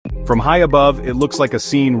From high above, it looks like a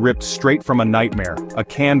scene ripped straight from a nightmare, a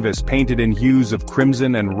canvas painted in hues of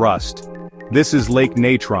crimson and rust. This is Lake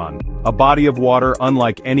Natron, a body of water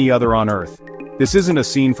unlike any other on Earth. This isn't a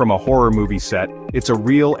scene from a horror movie set, it's a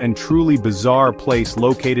real and truly bizarre place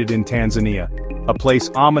located in Tanzania, a place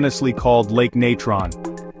ominously called Lake Natron.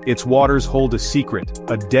 Its waters hold a secret,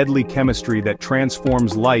 a deadly chemistry that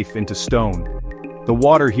transforms life into stone. The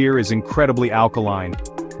water here is incredibly alkaline,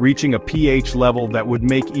 reaching a pH level that would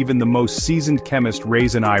make even the most seasoned chemist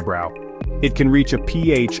raise an eyebrow. It can reach a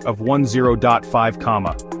pH of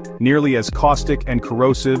 10.5, nearly as caustic and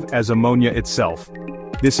corrosive as ammonia itself.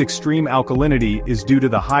 This extreme alkalinity is due to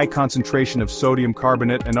the high concentration of sodium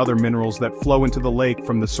carbonate and other minerals that flow into the lake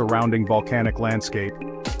from the surrounding volcanic landscape.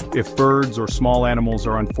 If birds or small animals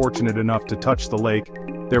are unfortunate enough to touch the lake,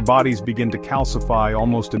 their bodies begin to calcify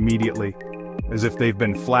almost immediately, as if they've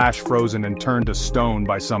been flash frozen and turned to stone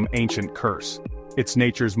by some ancient curse. It's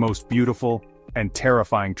nature's most beautiful and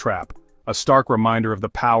terrifying trap, a stark reminder of the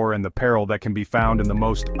power and the peril that can be found in the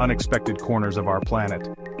most unexpected corners of our planet.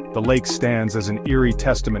 The lake stands as an eerie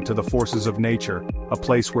testament to the forces of nature, a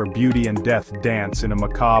place where beauty and death dance in a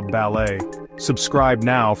macabre ballet. Subscribe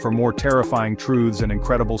now for more terrifying truths and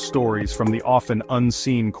incredible stories from the often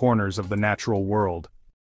unseen corners of the natural world.